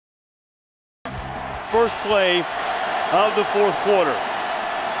first play of the fourth quarter.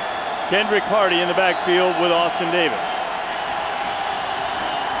 Kendrick Hardy in the backfield with Austin Davis.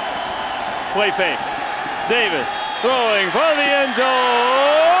 Play fake. Davis throwing for the end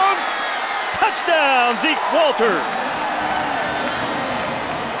zone. Touchdown, Zeke Walters.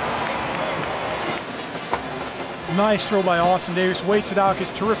 Nice throw by Austin Davis. Waits it out,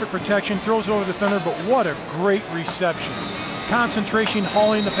 gets terrific protection, throws it over the defender, but what a great reception. Concentration,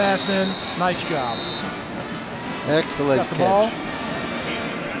 hauling the pass in. Nice job. Excellent Got the catch. ball.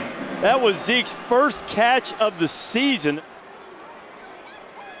 That was Zeke's first catch of the season.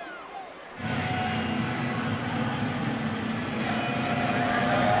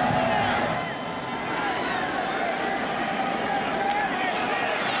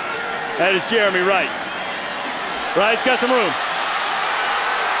 That is Jeremy Wright. Wright's got some room.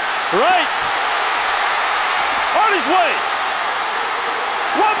 Wright on his way.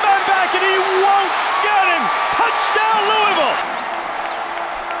 One man back and he won't get him. Touchdown Louisville.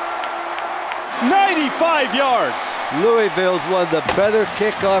 95 yards. Louisville's one of the better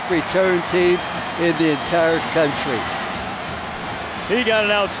kickoff return teams in the entire country. He got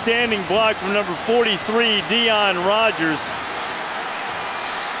an outstanding block from number 43, Dion Rogers.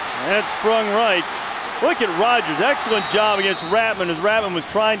 That sprung right. Look at Rogers, excellent job against Ratman as Ratman was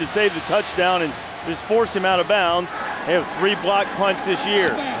trying to save the touchdown and just force him out of bounds. They have 3 block punts this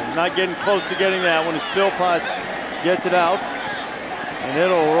year. He's not getting close to getting that one as Philpott gets it out. And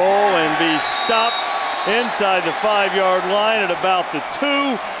it'll roll and be stopped inside the 5-yard line at about the 2.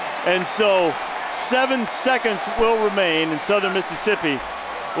 And so 7 seconds will remain, and Southern Mississippi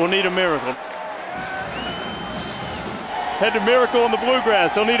will need a miracle. Had the miracle in the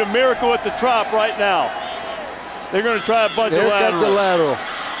bluegrass. They'll need a miracle at the Trop right now. They're going to try a bunch of laterals. Here comes the lateral.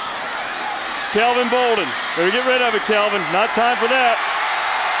 Kelvin Bolden. Better get rid of it, Kelvin. Not time for that.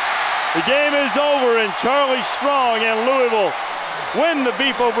 The game is over, and Charlie Strong and Louisville win the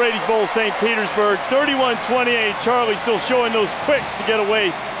Beef O Brady's Bowl St. Petersburg 31-28. Charlie still showing those quicks to get away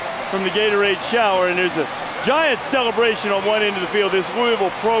from the Gatorade shower, and there's a giant celebration on one end of the field. This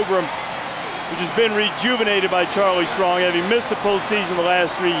Louisville program, which has been rejuvenated by Charlie Strong, having missed the postseason the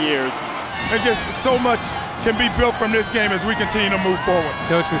last 3 years. There's just so much can be built from this game as we continue to move forward.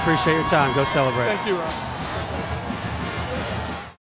 Coach, we appreciate your time. Go celebrate. Thank you, Ron.